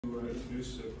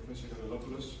introduce Professor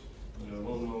Kanellopoulos,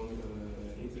 well-known,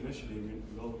 internationally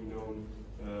well-known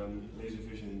laser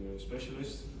vision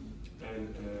specialist,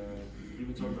 and he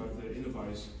will talk about the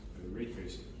Innoveyes ray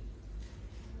tracing.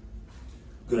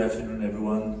 Good afternoon,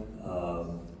 everyone.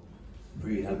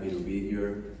 Very happy to be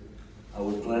here. I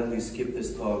would gladly skip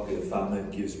this talk if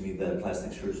Ahmed gives me that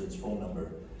plastic surgeon's phone number,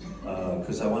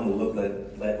 because I want to look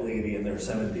like that lady in their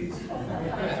 70s.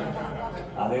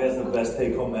 I think that's the best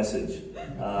take-home message.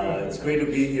 It's great to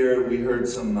be here. We heard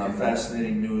some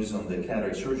fascinating news on the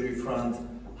cataract surgery front.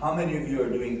 How many of you are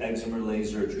doing excimer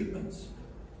laser treatments?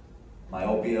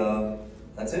 Myopia,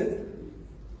 that's it?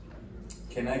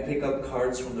 Can I pick up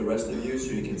cards from the rest of you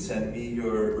so you can send me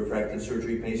your refractive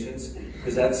surgery patients?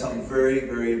 Because that's some very,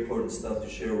 very important stuff to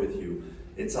share with you.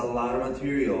 It's a lot of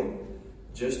material.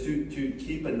 Just to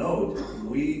keep a note,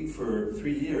 we, for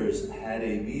 3 years, had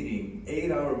a meeting,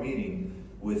 8-hour meeting,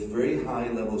 with very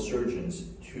high-level surgeons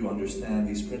to understand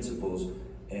these principles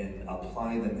and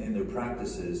apply them in their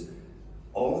practices.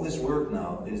 All this work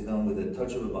now is done with a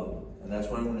touch of a button, and that's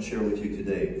what I'm going to share with you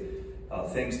today.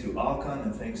 Thanks to Alcon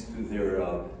and thanks to their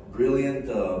brilliant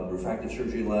refractive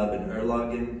surgery lab in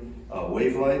Erlangen,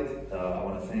 WaveLight. I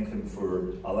want to thank them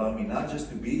for allowing me not just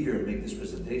to be here and make this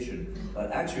presentation,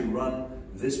 but actually run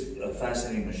this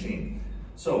fascinating machine.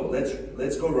 So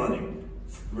let's go running.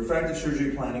 Refractive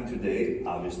surgery planning today,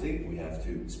 obviously, we have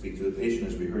to speak to the patient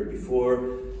as we heard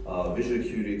before, visual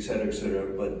acuity,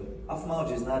 etc., but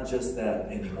ophthalmology is not just that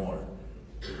anymore.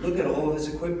 Look at all of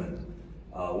this equipment.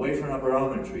 Wavefront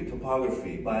aberrometry,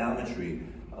 topography, biometry.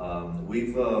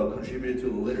 We've contributed to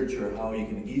the literature how you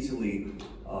can easily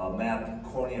map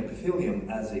cornea epithelium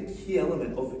as a key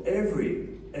element of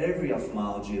every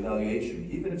ophthalmology evaluation.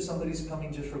 Even if somebody's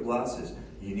coming just for glasses,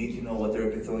 you need to know what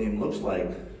their epithelium looks like.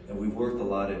 And we've worked a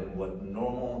lot in what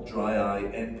normal dry eye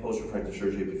and post-refractive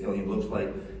surgery epithelium looks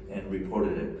like and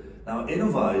reported it. Now,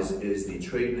 Innoveyes is the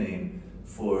trade name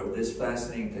for this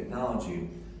fascinating technology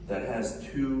that has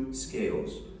 2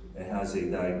 scales. It has a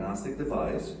diagnostic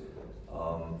device,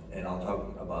 and I'll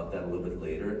talk about that a little bit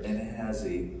later, and it has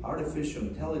a artificial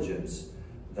intelligence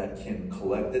that can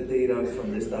collect the data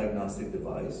from this diagnostic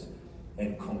device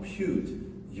and compute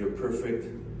your perfect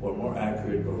or more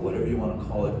accurate, or whatever you want to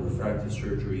call it, refractive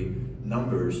surgery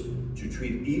numbers to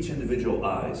treat each individual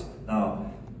eyes.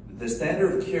 Now, the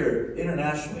standard of care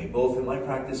internationally, both in my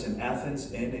practice in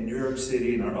Athens and in New York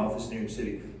City, in our office in New York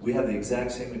City, we have the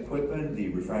exact same equipment. The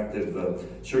refractive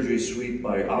surgery suite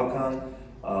by Alcon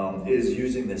is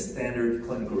using the standard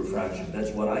clinical refraction.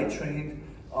 That's what I trained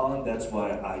on. That's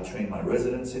why I train my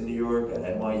residents in New York at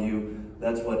NYU.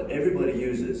 That's what everybody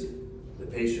uses. The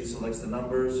patient selects the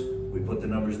numbers, we put the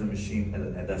numbers in the machine,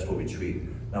 and that's what we treat.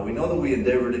 Now, we know that we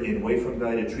endeavored in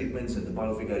wavefront-guided treatments and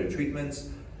topography-guided treatments,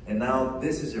 and now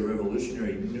this is a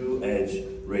revolutionary new edge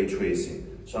ray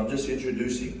tracing. So I'm just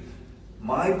introducing.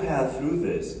 My path through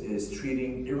this is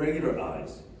treating irregular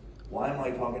eyes. Why am I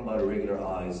talking about irregular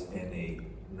eyes in a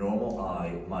normal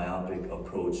eye myopic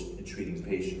approach in treating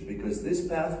patients? Because this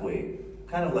pathway,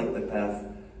 kind of like the path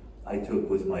I took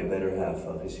with my better half,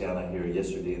 Cristiana, here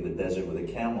yesterday in the desert with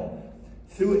a camel,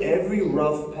 through every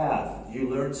rough path, you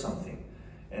learn something.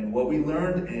 And what we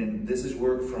learned, and this is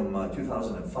work from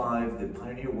 2005, the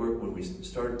pioneer work when we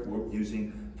started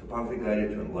using topography-guided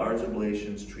to enlarge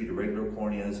ablations, treat irregular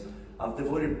corneas. I've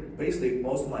devoted basically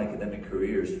most of my academic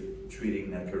careers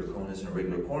treating keratoconus and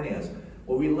irregular corneas.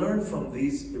 What we learned from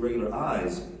these irregular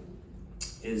eyes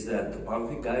is that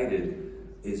topography-guided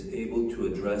is able to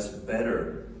address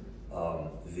better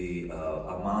the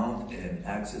amount and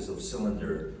axis of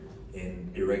cylinder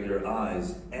in irregular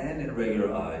eyes and in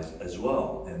regular eyes as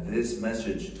well. And this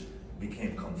message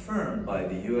became confirmed by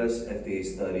the US FDA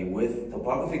study with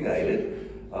topography guided.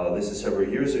 This is several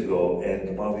years ago, and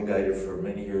topography guided for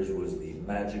many years was the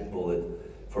magic bullet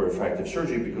for refractive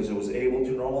surgery because it was able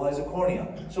to normalize a cornea.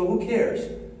 So who cares?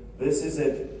 This is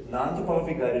a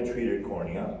non-topography guided treated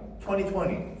cornea,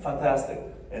 2020, fantastic.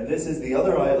 And this is the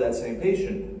other eye of that same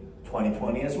patient,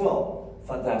 2020 as well.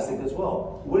 Fantastic as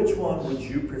well. Which one would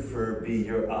you prefer be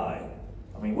your eye?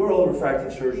 I mean, we're all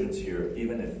refractive surgeons here,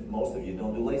 even if most of you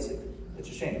don't do LASIK. It's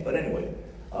a shame, but anyway.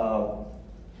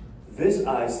 This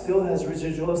eye still has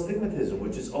residual astigmatism,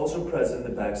 which is also present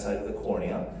in the backside of the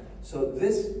cornea. So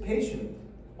this patient,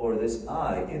 or this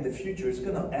eye, in the future is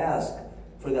going to ask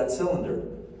for that cylinder.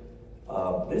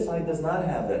 This eye does not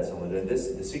have that cylinder, and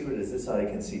the secret is this eye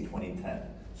can see 2010.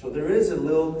 So there is a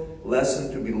little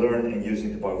lesson to be learned in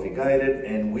using topography guided,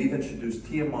 and we've introduced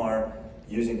TMR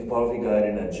using topography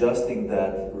guided and adjusting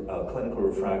that clinical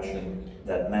refraction,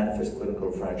 that manifest clinical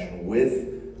refraction with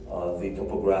the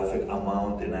topographic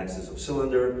amount and axis of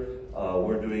cylinder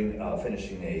we're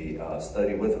finishing a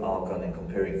study with Alcon and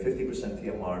comparing 50%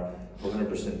 TMR to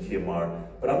 100% TMR.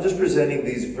 But I'm just presenting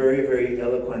these very, very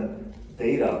eloquent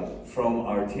data from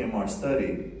our TMR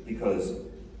study, because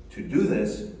to do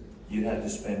this, you had to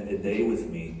spend a day with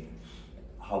me.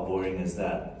 How boring is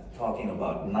that? Talking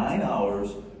about 9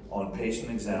 hours on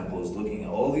patient examples, looking at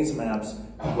all these maps,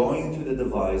 going into the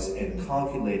device and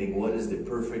calculating what is the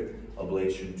perfect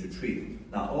ablation to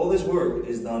treat. Now, all this work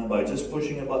is done by just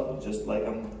pushing a button, just like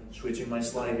I'm switching my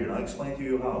slide here. And I'll explain to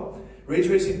you how. Ray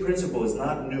tracing principle is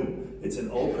not new. It's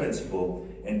an old principle,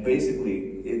 and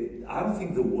basically, I don't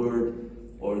think the word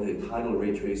or the title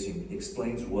ray tracing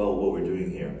explains well what we're doing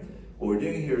here. What we're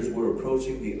doing here is we're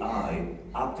approaching the eye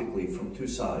optically from two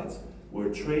sides.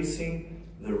 We're tracing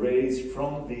the rays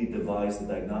from the device, the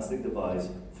diagnostic device,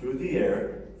 through the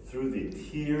air, through the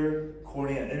tear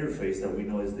cornea interface that we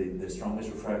know is the strongest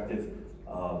refractive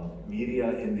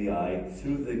media in the eye,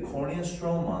 through the cornea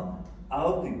stroma,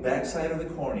 out the backside of the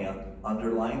cornea,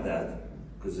 underline that,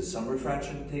 because there's some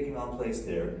refraction taking on place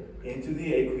there, into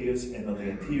the aqueous and on the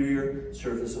anterior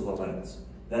surface of the lens.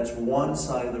 That's one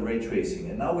side of the ray tracing.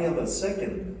 And now we have a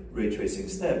second ray tracing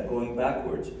step going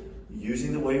backwards,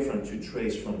 using the wavefront to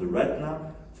trace from the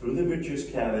retina, through the vitreous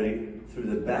cavity, through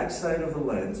the backside of the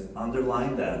lens,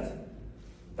 underline that.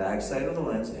 Backside of the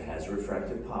lens, it has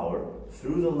refractive power.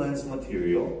 Through the lens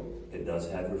material, it does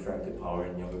have refractive power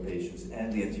in younger patients,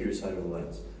 and the anterior side of the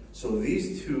lens. So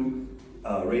these two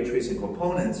ray tracing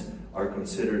components are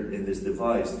considered in this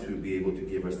device to be able to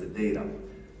give us the data.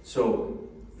 So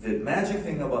the magic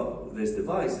thing about this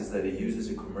device is that it uses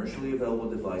a commercially available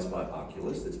device by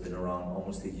Oculus that's been around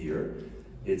almost a year.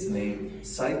 It's named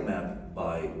SightMap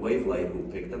by WaveLight,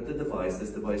 who picked up the device.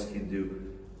 This device can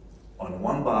do, on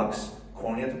one box,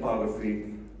 cornea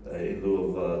topography in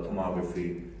lieu of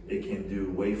tomography. It can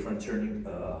do wavefront turning,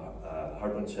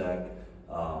 Hartmann check,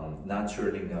 not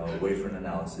turning wavefront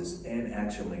analysis, and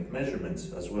action length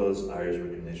measurements, as well as iris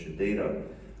recognition data.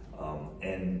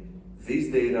 And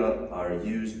these data are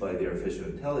used by the artificial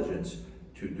intelligence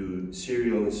to do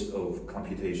series of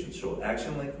computations. So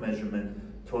action length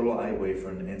measurement, total eye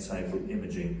wavefront, and side field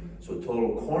imaging. So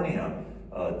total cornea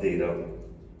data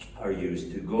are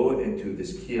used to go into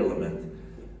this key element.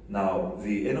 Now,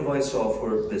 the Innoveyes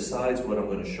software, besides what I'm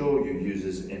going to show you,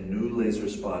 uses a new laser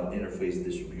spot interface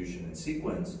distribution and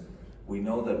sequence. We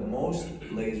know that most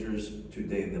lasers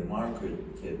today in the market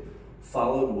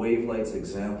followed WaveLight's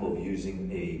example of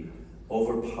using a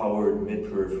overpowered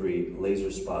mid-periphery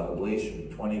laser spot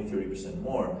ablation, 20-30%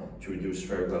 more, to reduce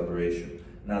spherical aberration.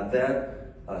 Now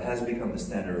that has become the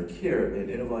standard of care, and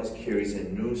Innoveyes carries a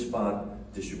new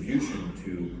spot distribution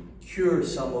to cure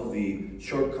some of the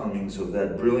shortcomings of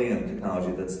that brilliant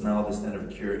technology that's now the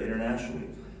standard of care internationally.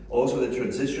 Also, the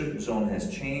transition zone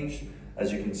has changed.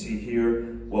 As you can see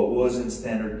here, what was in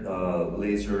standard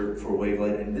laser for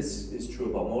WaveLight, and this is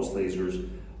true about most lasers,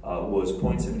 was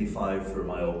 0.75 for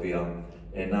myopia,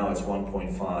 and now it's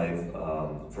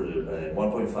 1.5 for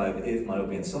 1.5 if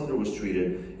myopia and cylinder was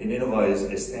treated. In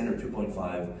Innoveyes, a standard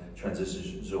 2.5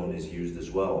 transition zone is used as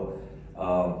well.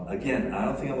 Again, I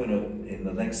don't think I'm going to, in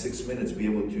the next 6 minutes, be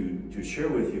able to share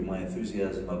with you my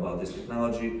enthusiasm about this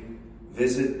technology.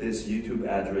 Visit this YouTube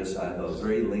address. I have a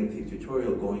very lengthy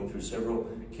tutorial going through several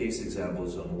case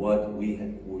examples on what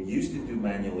we used to do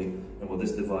manually and what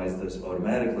this device does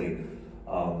automatically.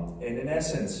 And in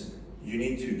essence, you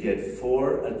need to get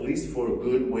at least four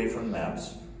good wavefront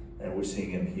maps, and we're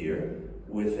seeing them here,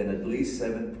 with an at least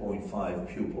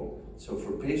 7.5 pupil. So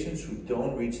for patients who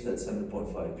don't reach that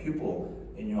 7.5 pupil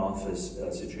in your office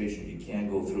situation, you can't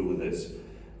go through with this.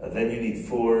 Then you need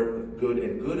 4 good,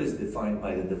 and good is defined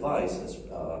by the device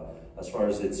as far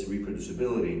as its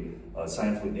reproducibility,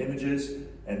 sine fluid images,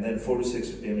 and then 4 to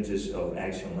 6 images of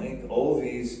action length. All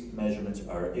these measurements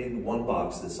are in one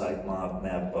box, the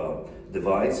SightMap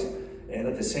device, and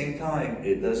at the same time,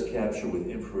 it does capture with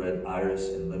infrared iris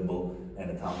and limbal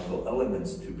anatomical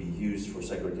elements to be used for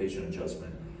segmentation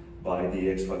adjustment by the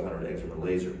X500 excimer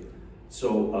laser.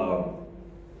 So,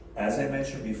 as I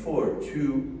mentioned before,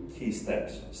 2 key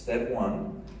steps. Step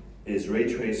 1 is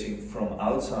ray tracing from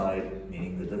outside,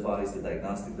 meaning the device, the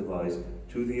diagnostic device,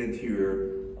 to the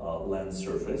anterior lens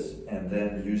surface, and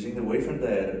then using the wavefront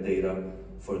data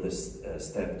for this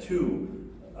step 2,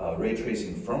 ray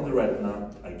tracing from the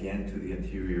retina, again to the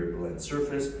anterior lens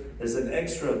surface. There's an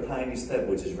extra tiny step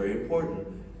which is very important.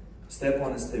 Step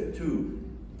 1 and step 2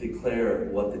 declare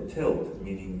what the tilt,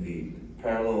 meaning the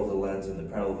parallel of the lens and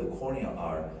the parallel of the cornea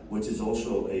are, which is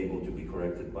also able to be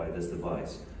corrected by this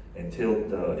device. And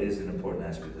tilt is an important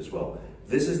aspect as well.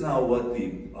 This is now what the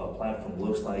platform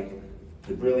looks like.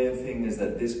 The brilliant thing is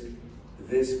that this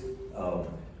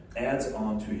adds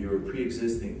on to your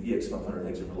pre-existing EX500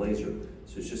 excimer laser.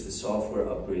 So it's just a software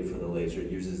upgrade for the laser.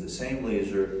 It uses the same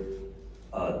laser,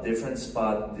 different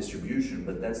spot distribution,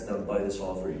 but that's done by the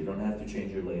software. You don't have to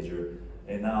change your laser.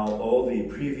 And now all the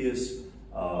previous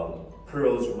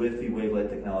pearls with the WaveLight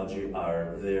technology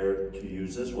are there to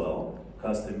use as well.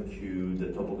 Custom Q,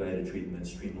 the topo-guided treatment,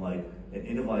 Streamlight, and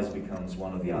Innoveyes becomes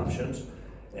one of the options.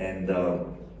 And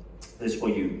this is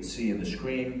what you see in the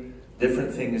screen.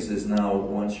 Different things is now,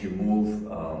 once you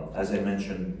move, as I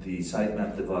mentioned, the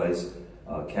sitemap device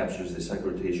captures the site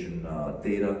rotation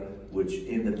data, which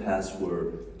in the past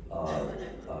were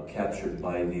captured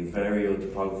by the Vario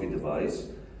topography device.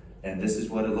 And this is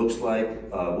what it looks like.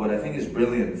 What I think is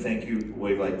brilliant, thank you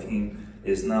WaveLight team,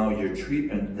 is now your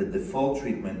treatment, the default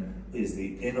treatment is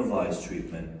the Innoveyes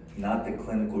treatment, not the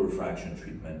clinical refraction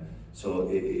treatment. So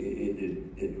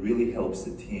it really helps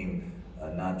the team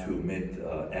not to omit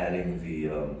adding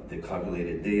the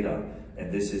calculated data.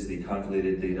 And this is the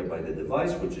calculated data by the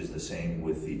device, which is the same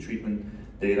with the treatment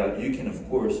data. You can, of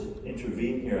course,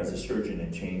 intervene here as a surgeon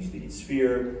and change the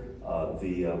sphere,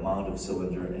 the amount of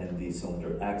cylinder and the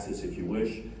cylinder axis if you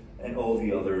wish, and all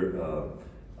the other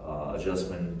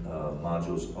adjustment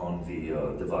modules on the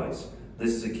device.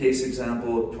 This is a case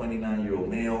example, 29-year-old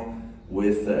male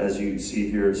with, as you see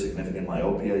here, significant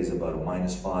myopia. He's about a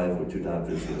 -5 with 2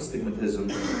 diopters of astigmatism.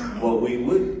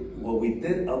 What we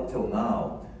did up till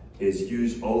now is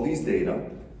use all these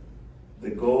data. The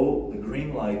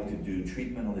green light to do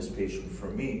treatment on this patient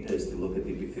for me is to look at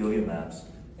the epithelium maps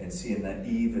and see a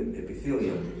naive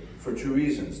epithelium for 2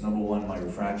 reasons. Number 1, my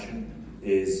refraction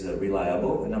is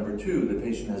reliable, and number 2, the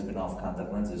patient has been off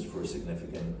contact lenses for a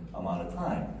significant amount of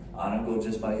time. I don't go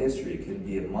just by history. It can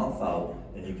be a month out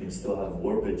and you can still have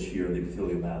warpage here in the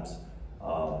epithelium maps.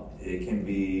 They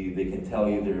can tell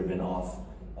you they've been off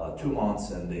 2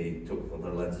 months and they took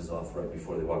their lenses off right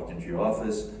before they walked into your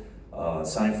office.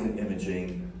 Sine fluid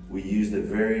imaging, we use the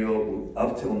Vario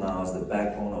up till now as the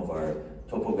backbone of our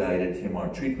topo-guided TMR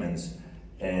treatments.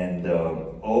 And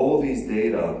all these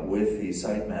data with the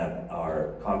sitemap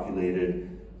are calculated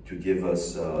to give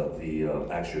us the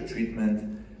actual treatment.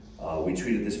 We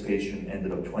treated this patient,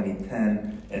 ended up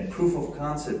 2010, and proof of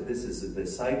concept, this is the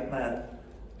sitemap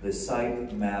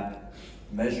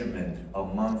measurement a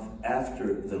month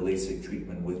after the LASIK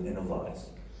treatment with Innoveyes.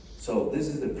 So this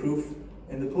is the proof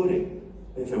in the pudding.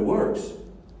 If it works,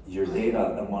 your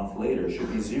data a month later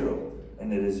should be 0,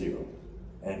 and it is 0.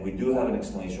 And we do have an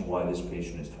explanation why this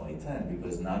patient is 2010,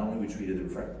 because not only we treated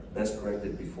the best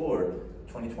corrected before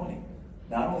 2020,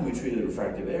 not only we treated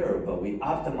refractive error, but we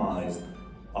optimized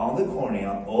on the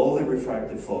cornea all the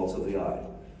refractive faults of the eye.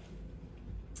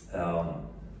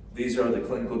 These are the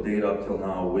clinical data up till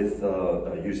now with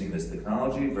using this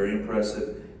technology. Very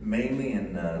impressive, mainly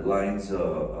in lines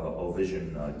of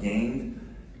vision gained.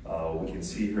 We can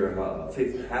see here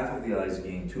half of the eyes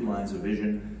gained 2 lines of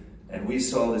vision. And we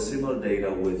saw the similar data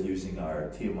with using our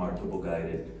TMR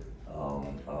topo-guided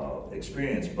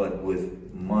experience, but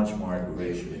with much more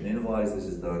aggravation. In Innoveyes, this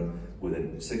is done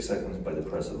within 6 seconds by the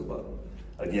press of a button.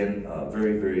 Again,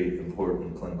 very, very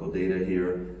important clinical data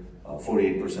here.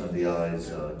 48% of the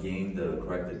eyes gained the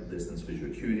corrected distance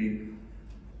visual acuity.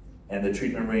 And the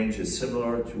treatment range is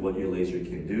similar to what your laser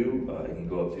can do. It can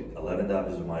go up to 11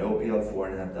 diopters of myopia,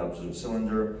 4.5 diopters of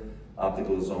cylinder,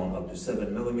 optical zone up to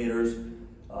 7 millimeters.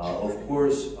 Of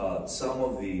course, some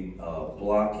of the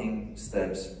blocking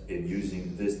steps in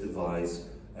using this device,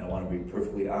 and I want to be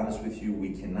perfectly honest with you,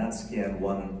 we cannot scan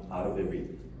 1 out of every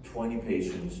 20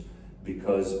 patients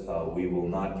because we will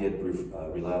not get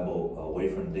reliable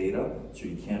wavefront data, so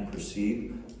you can't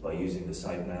proceed by using the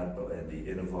sitemap and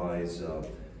the Innoveyes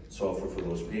software for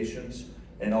those patients.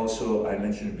 And also, I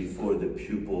mentioned before the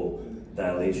pupil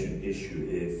dilation issue.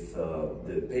 If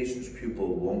the patient's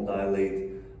pupil won't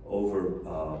dilate over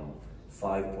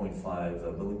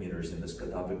 5.5 millimeters in the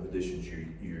scotopic conditions,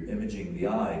 you're imaging the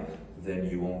eye, then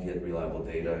you won't get reliable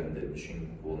data and the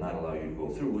machine will not allow you to go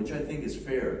through, which I think is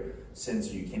fair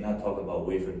since you cannot talk about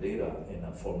wavefront data in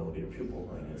a 4 millimeter pupil.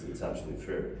 I mean, it's absolutely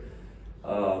fair.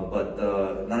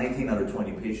 But 19 out of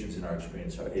 20 patients in our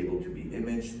experience are able to be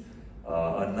imaged.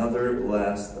 Another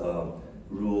last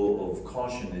rule of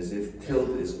caution is if tilt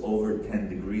is over 10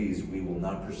 degrees, we will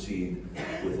not proceed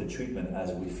with the treatment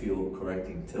as we feel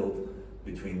correcting tilt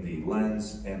between the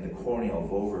lens and the cornea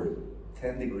of over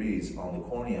 10 degrees on the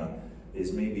cornea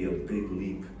is maybe a big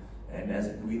leap. And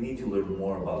as we need to learn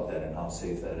more about that and how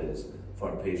safe that is for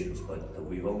our patients, but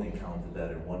we've only encountered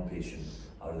that in 1 patient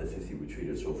out of the 50 we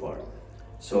treated so far.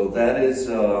 So that is,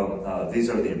 these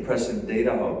are the impressive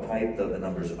data, how tight the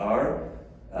numbers are.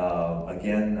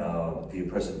 Again, the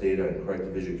impressive data and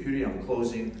corrected visual acuity. I'm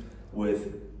closing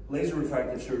with laser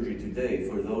refractive surgery today,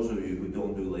 for those of you who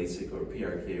don't do LASIK or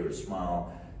PRK or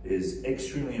SMILE, is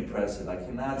extremely impressive. I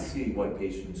cannot see why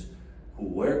patients who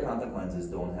wear contact lenses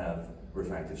don't have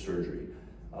refractive surgery.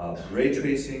 Ray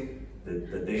tracing,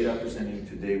 the data presenting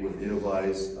today with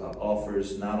Innoveyes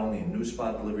offers not only a new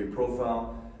spot delivery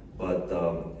profile, but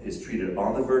is treated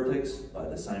on the vertex by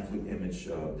the sine fluke image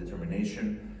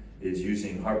determination, is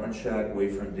using Hartmann-Shack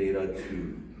wavefront data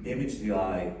to image the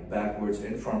eye backwards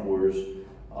and frontwards,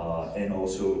 and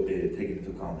also take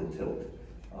into account the tilt.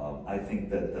 I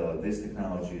think that this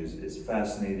technology is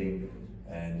fascinating,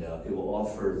 and it will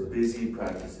offer busy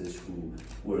practices who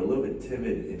were a little bit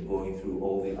timid in going through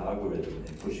all the algorithm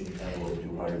and pushing the envelope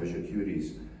to higher visual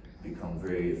acuities, become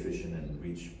very efficient and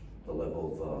reach the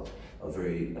level of a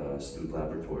very astute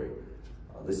laboratory.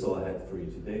 This is all I had for you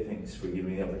today. Thanks for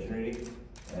giving me the opportunity,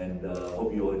 and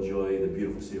hope you all enjoy the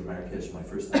beautiful city of Marrakesh. My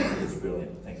first time here was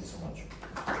brilliant. Thank you so much.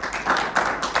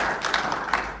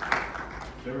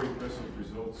 Very impressive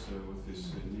results with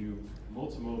this new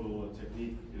multimodal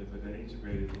technique that they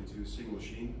integrated into a single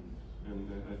machine,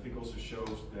 and I think also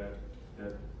shows that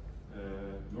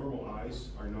normal eyes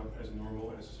are not as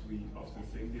normal as we often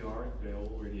think they are. They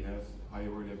already have high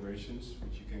order aberrations,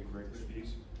 which you can correct with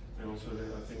these, and also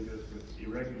that I think that with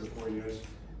irregular corneas,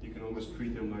 you can almost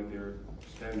treat them like they're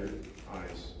standard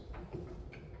eyes.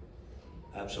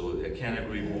 Absolutely, I can't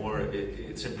agree more.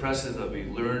 It's impressive that we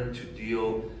learn to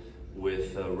deal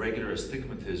with regular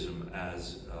astigmatism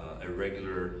as a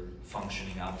regular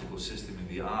functioning optical system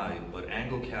in the eye, but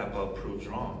angle kappa proves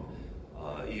wrong.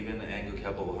 Even an angle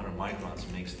kappa of 100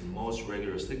 microns makes the most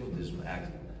regular astigmatism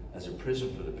act as a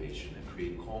prism for the patient and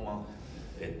create coma.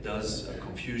 It does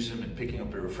confuse them in picking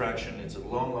up a refraction. It's a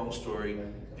long, long story.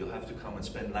 You'll have to come and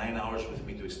spend 9 hours with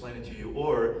me to explain it to you,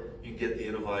 or you can get the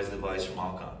Innoveyes device from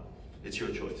Alcon. It's your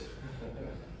choice.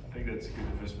 I think that's a good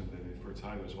investment for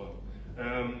time as well.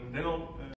 Then I'll